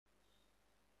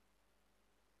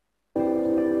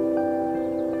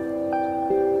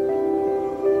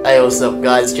Hey, what's up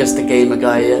guys, just a gamer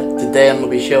guy here. Today I'm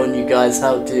going to be showing you guys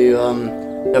how to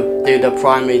do the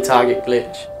primary target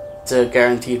glitch to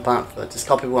guarantee panther. Just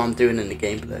copy what I'm doing in the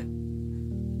gameplay.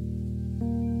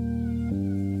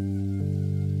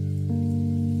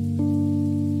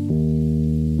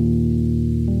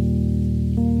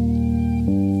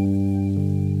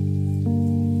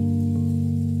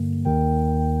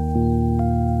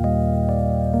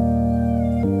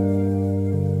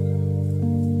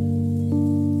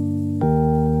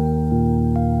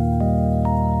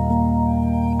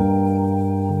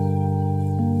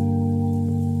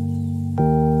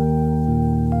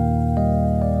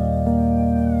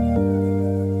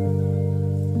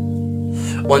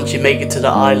 Once you make it to the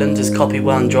island, just copy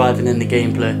where I'm driving in the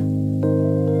gameplay.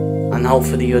 And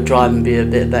hopefully your driving be a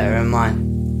bit better than mine.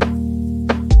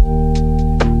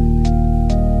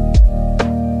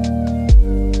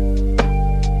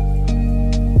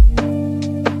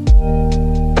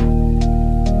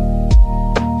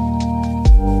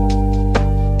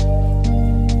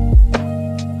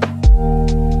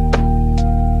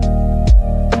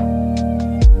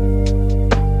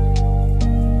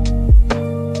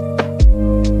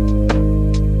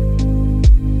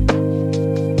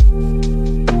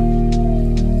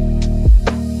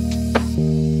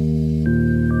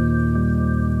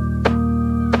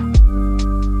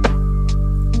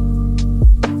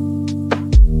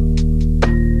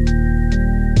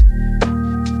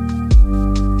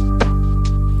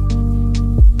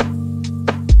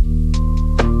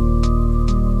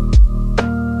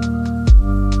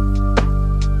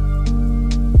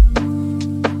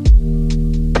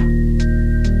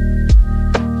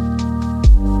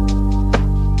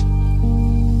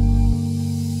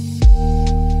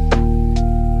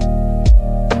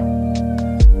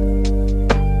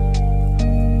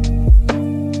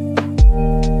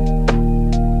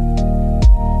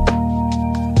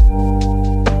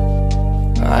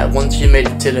 Once you made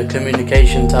it to the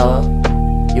communication tower,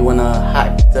 you want to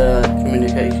hack the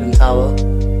communication tower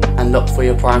and look for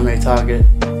your primary target.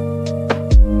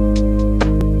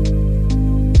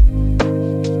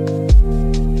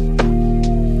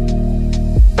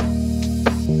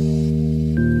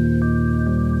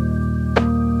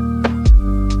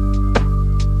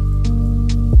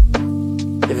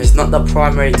 If it's not the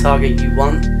primary target you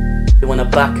want to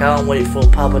back out and wait for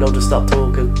Pablo to stop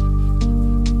talking.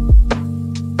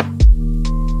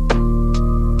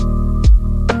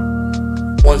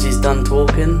 Once he's done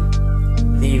talking,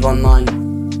 leave online.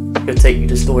 He'll take you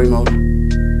to story mode.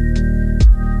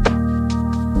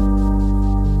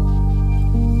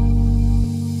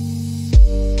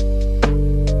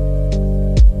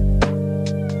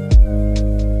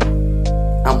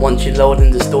 And once you load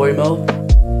into story mode,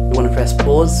 you want to press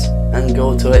pause and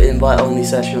go to an invite only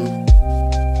session.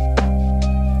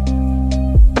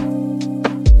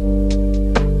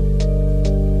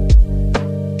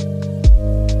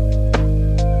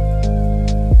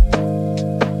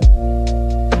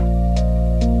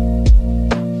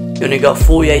 You only got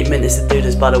 48 minutes to do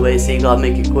this, by the way, so you gotta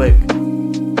make it quick.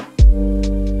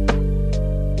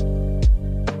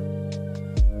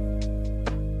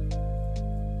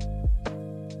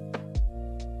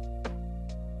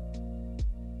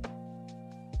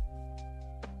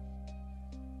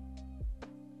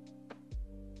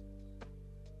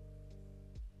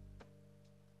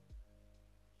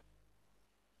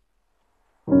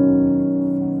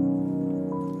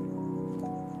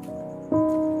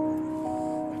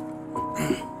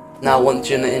 Now once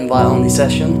you're in the invite only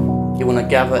session, you want to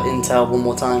gather intel one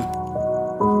more time.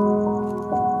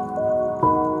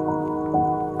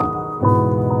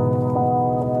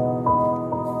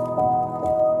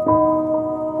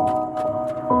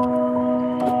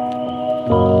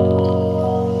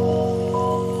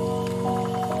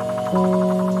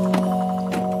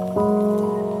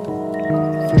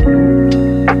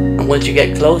 And once you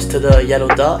get close to the yellow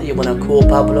dot, you want to call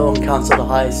Pablo and cancel the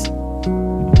heist.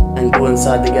 And go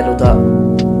inside the yellow dot.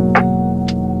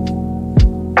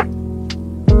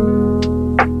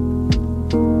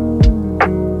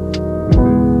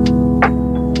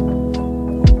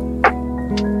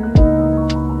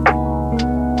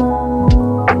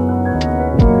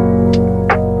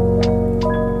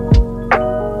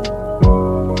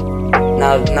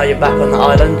 Now you're back on the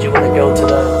island. You want to go to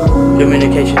the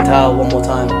communication tower one more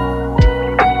time.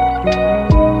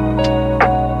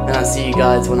 And I'll see you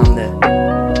guys when I'm there.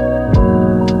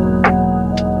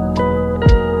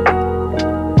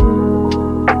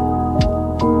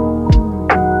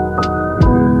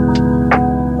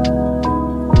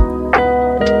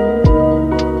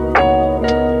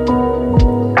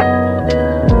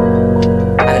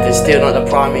 Still not the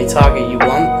primary target you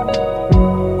want,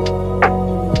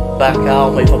 back out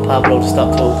and wait for Pablo to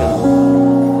stop talking.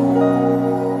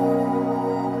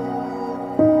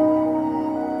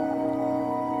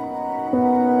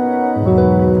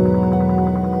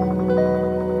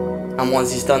 And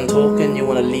once he's done talking, you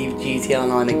want to leave GTA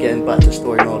Online and get him back to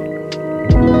story mode.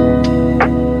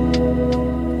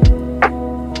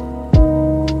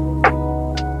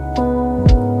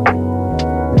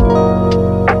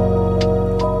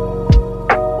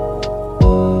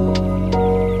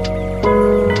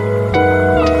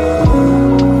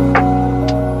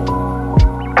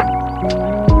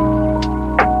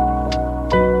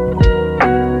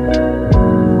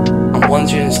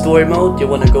 Once you're in story mode, you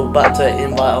want to go back to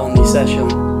invite only session.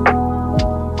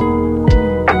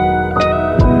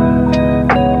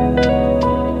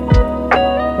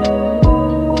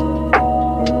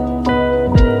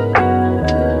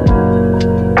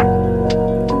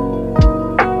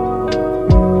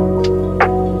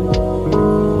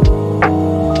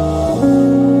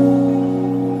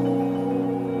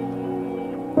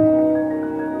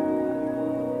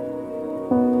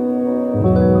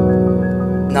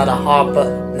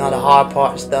 Now the hard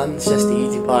part's done, it's just the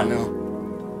easy part now.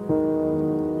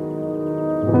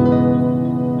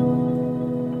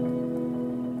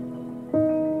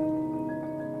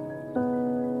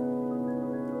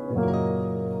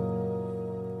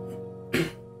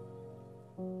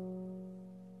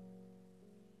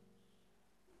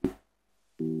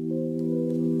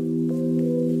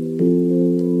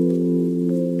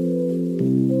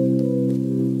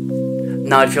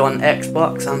 Now if you're on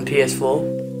Xbox and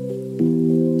PS4,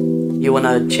 you want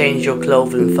to change your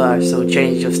clothing first, so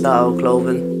change your style of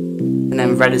clothing and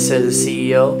then register as a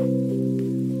CEO.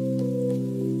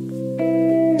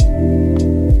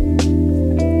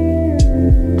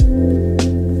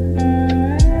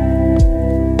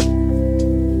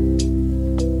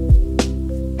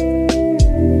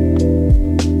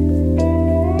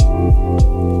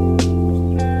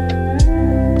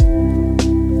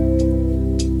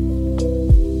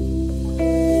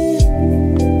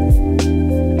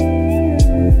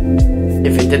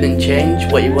 If it didn't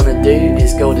change, what you want to do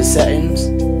is go to settings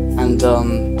and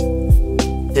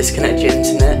disconnect your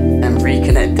internet and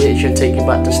reconnect it. It should take you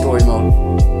back to story mode.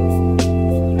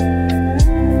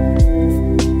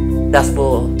 That's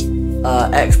for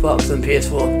Xbox and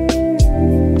PS4.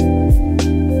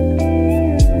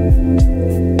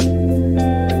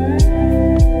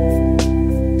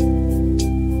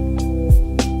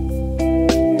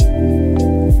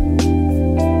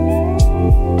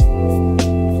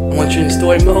 Once you're in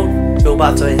story mode, go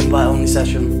back to invite only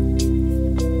session.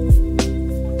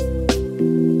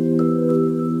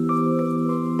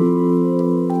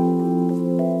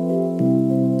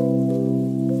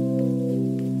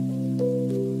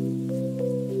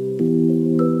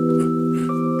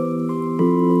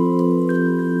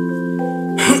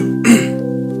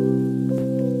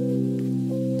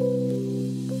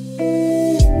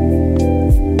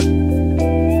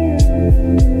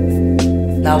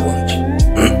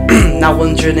 Now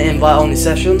once you're in the invite only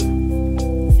session,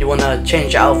 you want to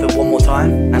change your outfit one more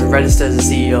time and register as a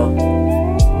CEO.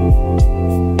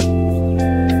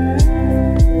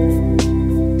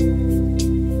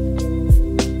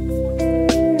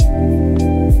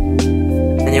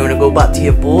 And you want to go back to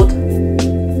your board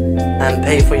and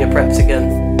pay for your preps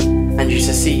again, and you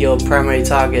should see your primary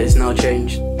target is now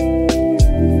changed. And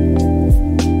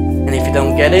if you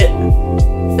don't get it,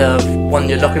 the one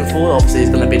you're looking for obviously is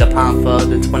going to be the panther,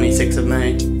 the 26th of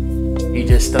May. You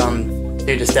just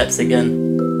do the steps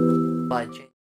again by